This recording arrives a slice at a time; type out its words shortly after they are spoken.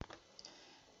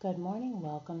Good morning.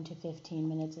 Welcome to 15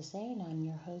 Minutes of Sane. I'm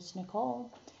your host,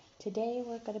 Nicole. Today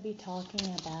we're going to be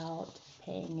talking about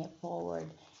paying it forward.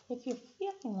 If you're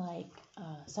feeling like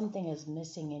something is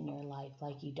missing in your life,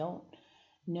 like you don't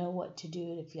know what to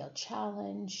do to feel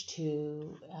challenged,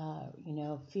 to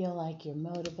feel like you're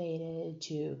motivated,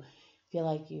 to feel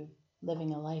like you're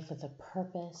living a life with a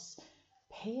purpose,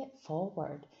 pay it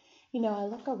forward. I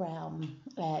look around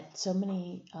at so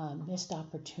many missed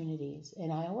opportunities,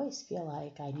 and I always feel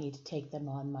like I need to take them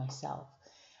on myself.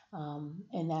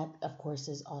 And that, of course,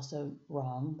 is also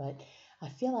wrong, but I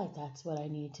feel like that's what I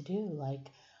need to do.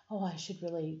 Like, oh, I should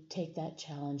really take that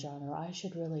challenge on, or I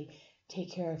should really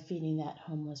take care of feeding that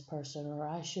homeless person, or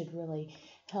I should really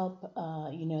help,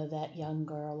 that young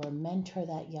girl or mentor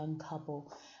that young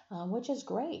couple, which is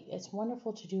great. It's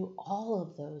wonderful to do all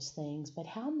of those things, but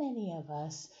how many of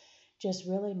us just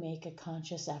really make a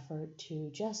conscious effort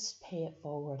to just pay it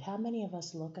forward? How many of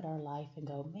us look at our life and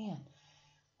go, man,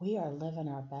 we are living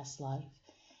our best life?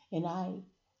 And I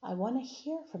want to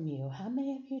hear from you. How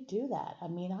many of you do that? I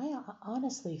mean, I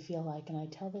honestly feel like, and I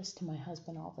tell this to my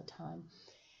husband all the time,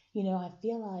 I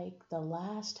feel like the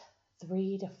last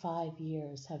 3 to 5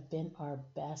 years have been our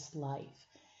best life.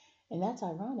 And that's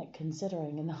ironic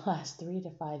considering in the last 3 to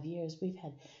 5 years, we've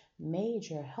had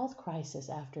major health crisis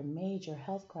after major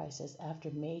health crisis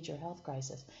after major health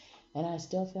crisis. And I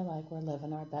still feel like we're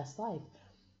living our best life.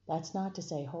 That's not to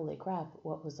say, holy crap,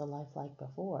 what was the life like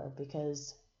before?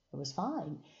 Because it was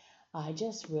fine. I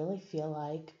just really feel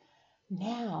like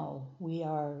now we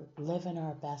are living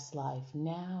our best life.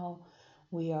 Now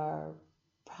we are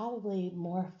probably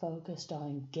more focused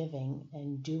on giving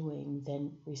and doing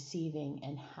than receiving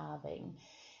and having.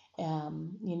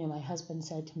 My husband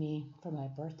said to me for my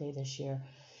birthday this year,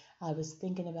 I was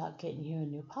thinking about getting you a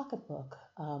new pocketbook.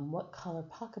 What color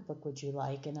pocketbook would you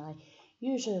like? And I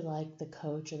usually like the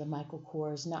Coach or the Michael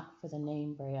Kors, not for the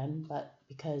name brand, but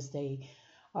because they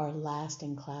are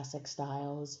lasting classic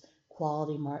styles,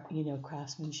 quality,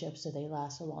 craftsmanship, so they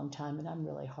last a long time. And I'm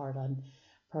really hard on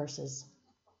purses.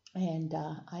 And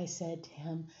I said to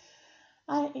him,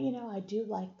 I do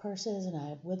like purses and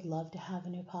I would love to have a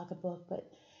new pocketbook, but,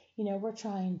 we're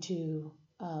trying to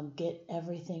get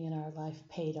everything in our life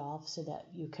paid off so that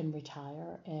you can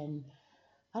retire. And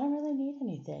I don't really need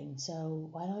anything. So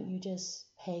why don't you just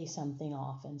pay something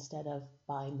off instead of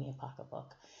buying me a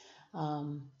pocketbook?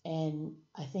 And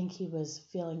I think he was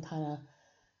feeling kind of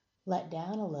let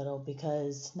down a little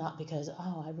not because,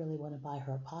 oh, I really want to buy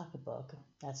her a pocketbook.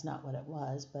 That's not what it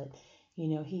was. But,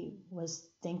 he was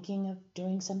thinking of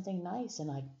doing something nice, and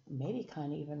I maybe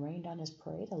kind of even rained on his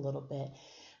parade a little bit.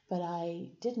 But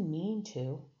I didn't mean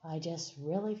to. I just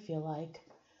really feel like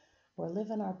we're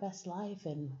living our best life,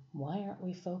 and why aren't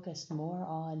we focused more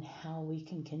on how we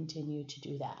can continue to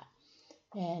do that?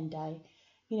 And I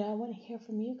want to hear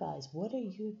from you guys. What are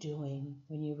you doing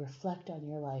when you reflect on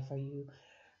your life? Are you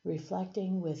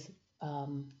reflecting with,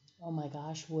 oh my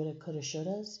gosh, woulda, coulda,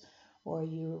 shouldas? Or are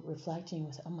you reflecting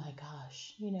with, oh my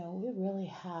gosh, we really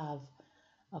have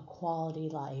a quality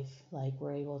life. Like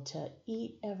we're able to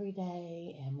eat every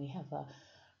day and we have a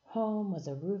home with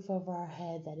a roof over our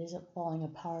head that isn't falling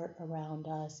apart around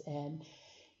us. And,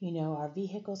 our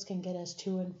vehicles can get us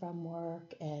to and from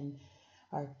work, and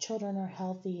our children are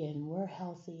healthy and we're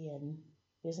healthy. And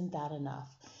isn't that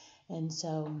enough? And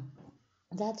so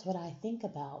that's what I think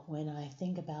about when I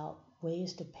think about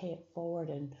ways to pay it forward,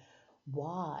 and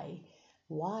why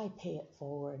pay it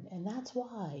forward. And that's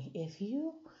why if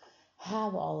you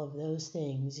have all of those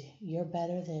things, you're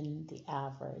better than the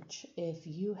average. If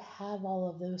you have all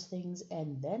of those things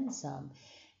and then some,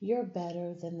 you're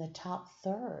better than the top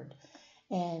third.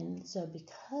 And so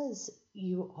because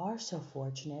you are so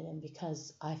fortunate, and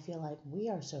because I feel like we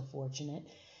are so fortunate,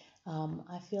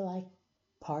 I feel like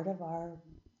part of our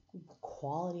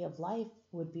quality of life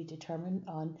would be determined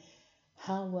on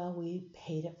how well we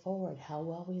paid it forward, how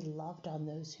well we loved on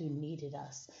those who needed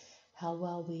us, how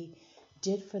well we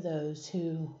did for those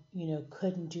who,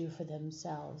 couldn't do for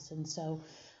themselves. And so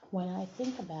when I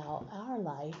think about our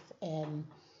life and,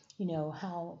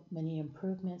 how many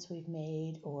improvements we've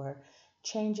made or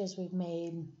changes we've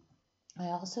made, I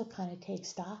also kind of take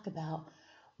stock about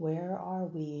where are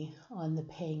we on the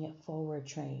paying it forward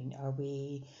train? Are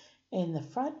we in the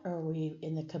front, or are we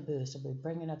in the caboose? Are we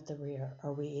bringing up the rear?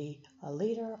 Are we a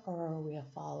leader or are we a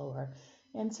follower?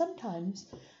 And sometimes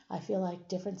I feel like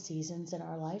different seasons in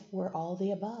our life, we're all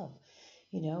the above.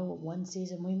 One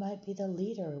season we might be the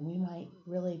leader and we might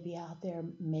really be out there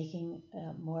making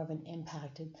more of an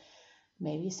impact. And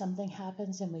maybe something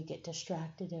happens and we get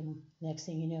distracted, and next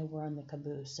thing you know, we're on the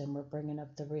caboose and we're bringing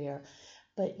up the rear.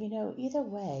 But, either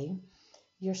way,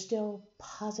 you're still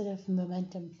positive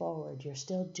momentum forward. You're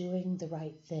still doing the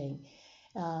right thing.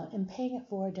 And paying it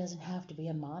forward doesn't have to be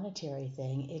a monetary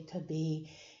thing. It could be,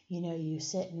 you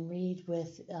sit and read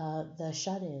with the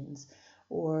shut-ins,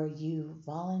 or you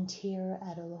volunteer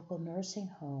at a local nursing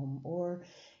home, or,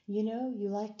 you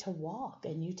like to walk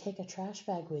and you take a trash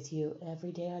bag with you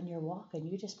every day on your walk and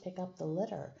you just pick up the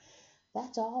litter.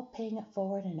 That's all paying it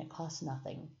forward, and it costs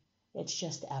nothing. It's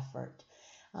just effort.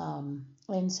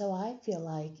 And so I feel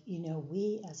like,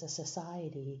 we as a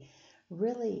society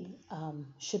really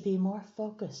should be more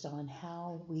focused on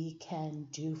how we can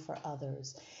do for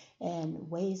others and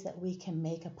ways that we can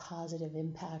make a positive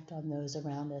impact on those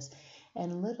around us.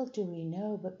 And little do we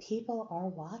know, but people are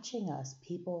watching us.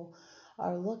 People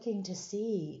are looking to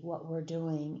see what we're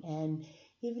doing. And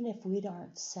even if we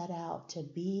aren't set out to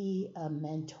be a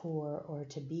mentor or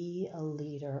to be a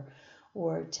leader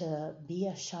or to be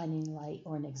a shining light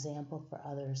or an example for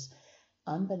others,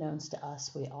 unbeknownst to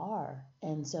us, we are.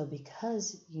 And so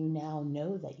because you now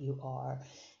know that you are,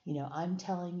 I'm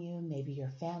telling you, maybe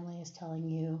your family is telling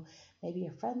you, maybe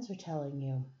your friends are telling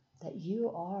you that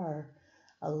you are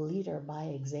a leader by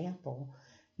example,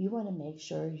 you want to make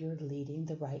sure you're leading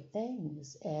the right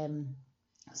things. And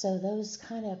so those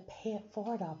kind of pay it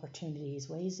forward opportunities,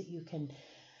 ways that you can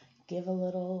give a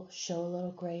little, show a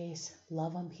little grace,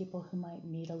 love on people who might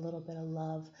need a little bit of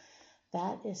love,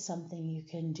 that is something you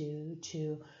can do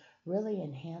to really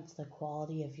enhance the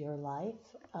quality of your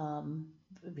life,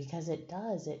 because it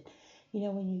does.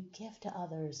 When you give to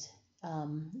others,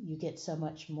 you get so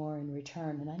much more in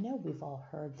return. And I know we've all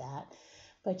heard that,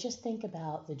 but just think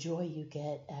about the joy you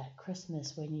get at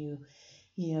Christmas when you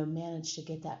manage to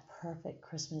get that perfect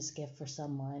Christmas gift for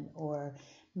someone, or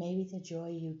maybe the joy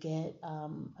you get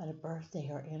at a birthday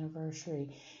or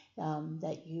anniversary,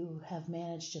 that you have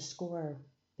managed to score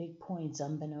big points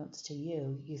unbeknownst to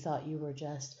you. You thought you were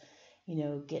just,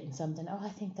 getting something. Oh, I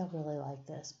think they'll really like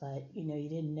this, but you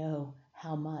didn't know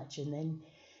how much. And then,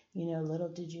 little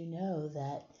did you know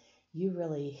that you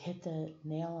really hit the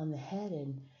nail on the head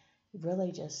and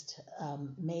really just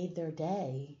made their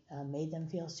day, made them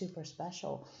feel super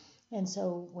special. And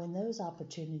so when those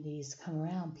opportunities come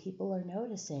around, people are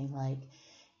noticing, like,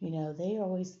 they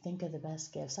always think of the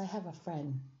best gifts. I have a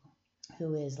friend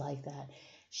who is like that.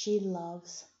 She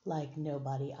loves like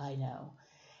nobody I know.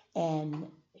 And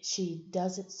she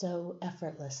does it so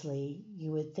effortlessly.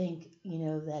 You would think,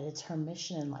 that it's her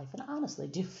mission in life. And I honestly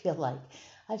do feel like,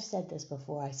 I've said this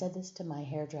before. I said this to my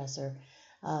hairdresser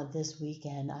this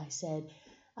weekend. I said,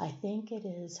 I think it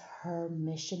is her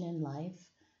mission in life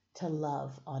to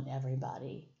love on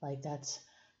everybody. Like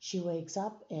she wakes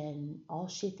up and all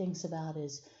she thinks about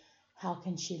is, how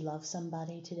can she love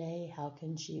somebody today? How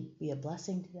can she be a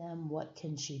blessing to them? What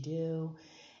can she do?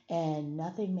 And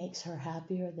nothing makes her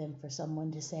happier than for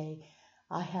someone to say,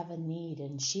 I have a need.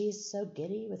 And she's so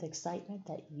giddy with excitement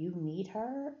that you need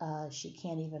her. She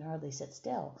can't even hardly sit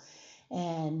still.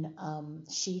 And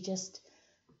she just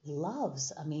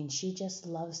loves. She just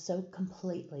loves so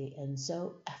completely and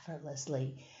so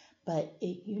effortlessly. But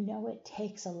it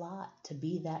takes a lot to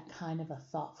be that kind of a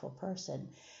thoughtful person.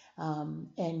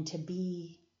 And to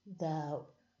be the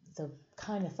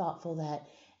kind of thoughtful that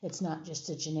it's not just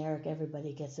a generic,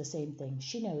 everybody gets the same thing.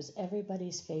 She knows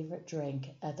everybody's favorite drink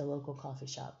at the local coffee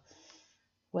shop,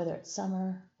 whether it's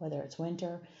summer, whether it's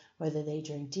winter, whether they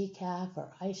drink decaf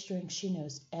or ice drinks. She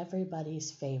knows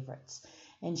everybody's favorites.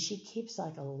 And she keeps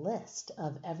like a list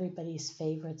of everybody's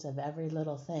favorites of every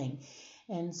little thing.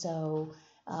 And so,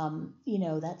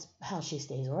 that's how she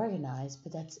stays organized.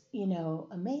 But that's,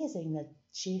 amazing that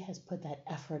she has put that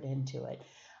effort into it.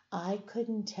 I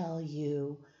couldn't tell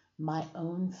you my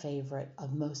own favorite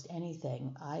of most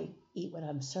anything. I eat what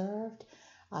I'm served.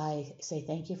 I say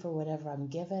thank you for whatever I'm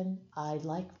given. I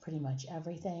like pretty much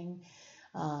everything.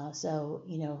 So,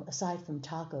 aside from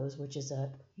tacos, which is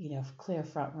a, clear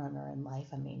front runner in life.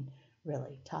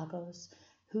 Really, tacos,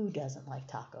 who doesn't like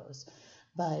tacos?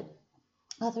 But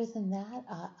other than that,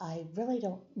 I really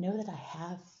don't know that I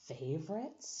have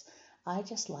favorites. I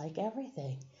just like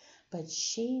everything. But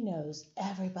she knows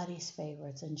everybody's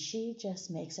favorites, and she just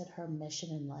makes it her mission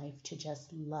in life to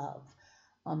just love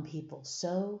on people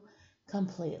so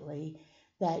completely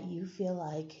that you feel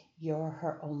like you're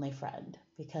her only friend,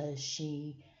 because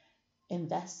she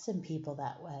invests in people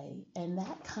that way. And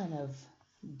that kind of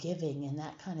giving and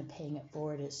that kind of paying it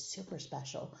forward is super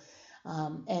special.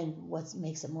 And what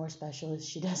makes it more special is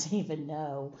she doesn't even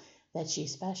know that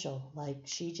she's special. Like,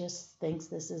 she just thinks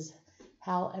this is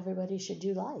how everybody should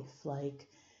do life. Like,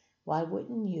 why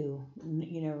wouldn't you,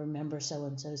 remember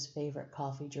so-and-so's favorite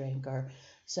coffee drink, or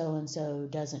so-and-so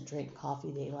doesn't drink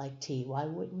coffee, they like tea. Why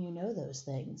wouldn't you know those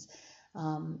things?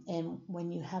 And when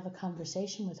you have a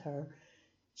conversation with her,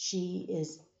 she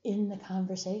is in the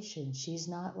conversation. She's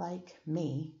not like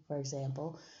me, for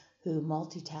example, who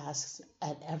multitasks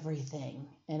at everything.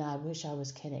 And I wish I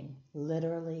was kidding.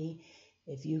 Literally,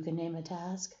 if you can name a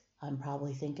task, I'm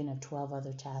probably thinking of 12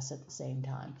 other tasks at the same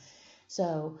time.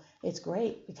 So it's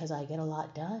great because I get a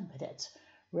lot done, but it's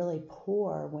really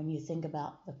poor when you think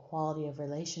about the quality of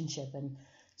relationship. And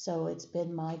so it's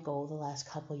been my goal the last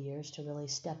couple of years to really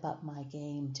step up my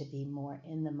game, to be more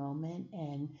in the moment,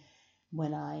 and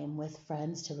when I am with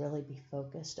friends, to really be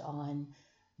focused on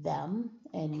them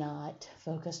and not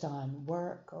focused on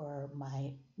work or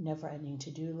my never-ending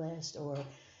to-do list, or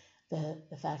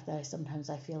the fact that sometimes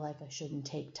I feel like I shouldn't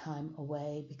take time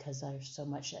away because there's so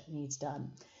much that needs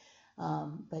done.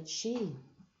 But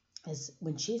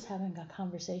when she's having a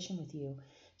conversation with you,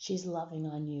 she's loving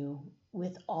on you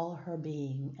with all her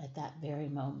being at that very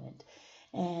moment.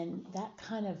 And that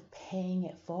kind of paying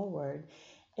it forward,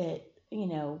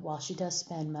 while she does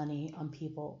spend money on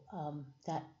people,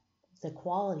 that the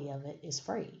quality of it is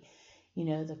free.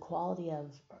 The quality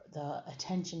of the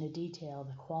attention to detail,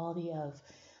 the quality of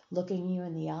looking you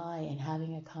in the eye and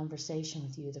having a conversation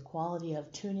with you, the quality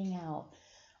of tuning out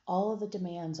all of the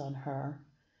demands on her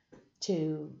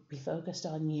to be focused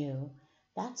on you,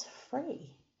 that's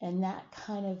free. And that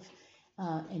kind of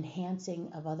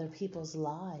enhancing of other people's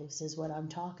lives is what I'm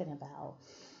talking about.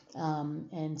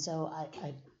 And so I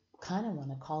kind of want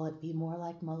to call it Be More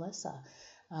Like Melissa,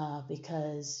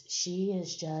 because she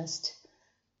is just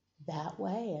that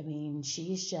way. I mean,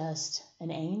 she's just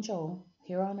an angel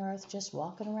here on earth, just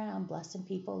walking around, blessing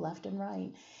people left and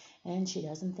right, and she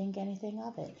doesn't think anything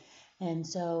of it. And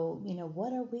so,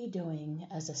 what are we doing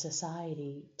as a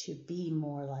society to be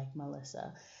more like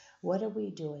Melissa? What are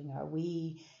we doing? Are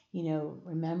we,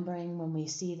 remembering when we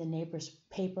see the neighbor's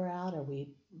paper out? Are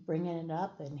we bringing it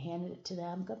up and handing it to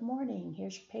them? Good morning,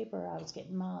 here's your paper, I was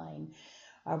getting mine.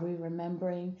 Are we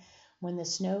remembering when the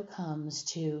snow comes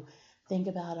to think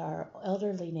about our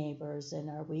elderly neighbors? And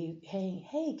are we,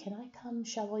 hey, can I come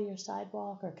shovel your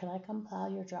sidewalk, or can I come plow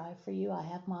your drive for you? I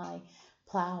have my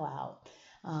plow out.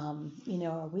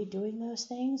 Are we doing those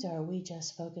things, or are we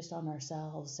just focused on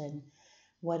ourselves and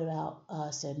what about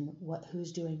us and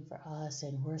who's doing for us?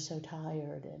 And we're so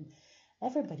tired, and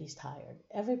everybody's tired.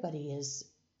 Everybody is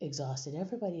exhausted.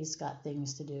 Everybody's got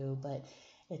things to do, but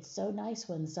it's so nice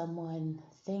when someone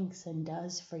thinks and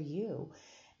does for you,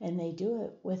 and they do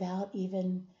it without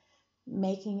even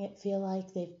making it feel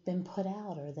like they've been put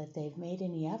out or that they've made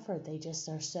any effort. They just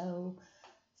are so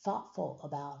thoughtful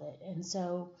about it. And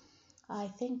so I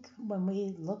think when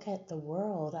we look at the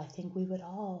world, I think we would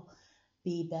all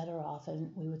be better off,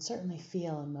 and we would certainly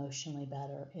feel emotionally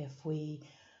better if we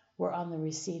were on the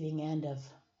receiving end of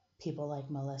people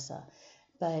like Melissa.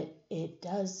 But it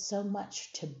does so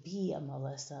much to be a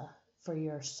Melissa for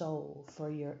your soul,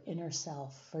 for your inner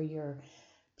self, for your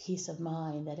peace of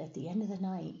mind, that at the end of the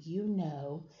night,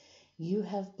 you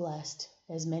have blessed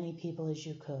as many people as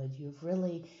you could. You've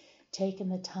really taken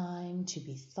the time to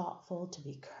be thoughtful, to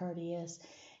be courteous,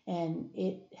 and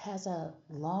it has a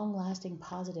long-lasting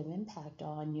positive impact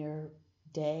on your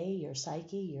day, your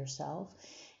psyche, yourself.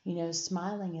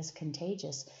 Smiling is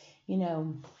contagious.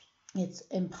 It's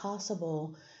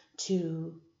impossible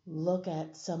to look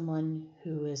at someone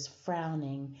who is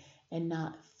frowning and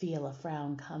not feel a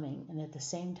frown coming. And at the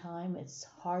same time, it's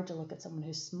hard to look at someone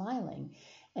who's smiling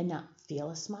and not feel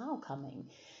a smile coming.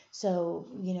 So,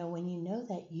 when you know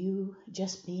that you,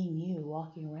 just being you,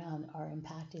 walking around, are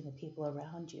impacting the people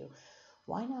around you,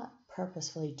 why not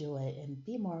purposefully do it and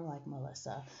be more like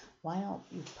Melissa? Why don't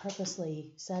you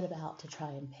purposely set about to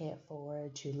try and pay it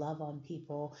forward, to love on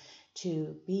people,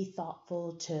 to be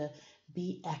thoughtful, to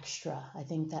be extra? I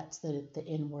think that's the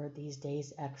in word these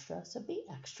days, extra. So be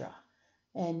extra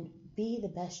and be the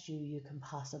best you can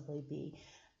possibly be.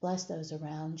 Bless those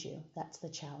around you. That's the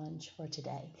challenge for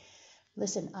today.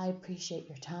 Listen, I appreciate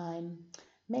your time.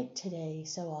 Make today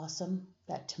so awesome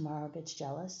that tomorrow gets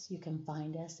jealous. You can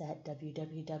find us at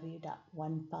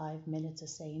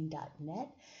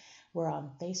www.15minutesofsane.net. We're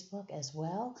on Facebook as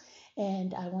well.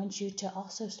 And I want you to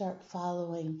also start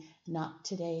following Not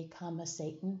Today,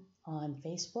 Satan on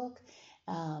Facebook.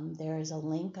 There is a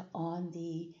link on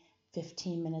the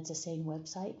 15 Minutes of Sane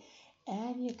website.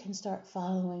 And you can start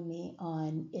following me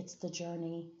on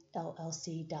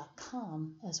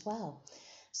itsthejourneyllc.com as well.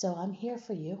 So I'm here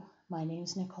for you. My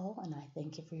name's Nicole, and I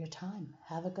thank you for your time.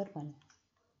 Have a good one.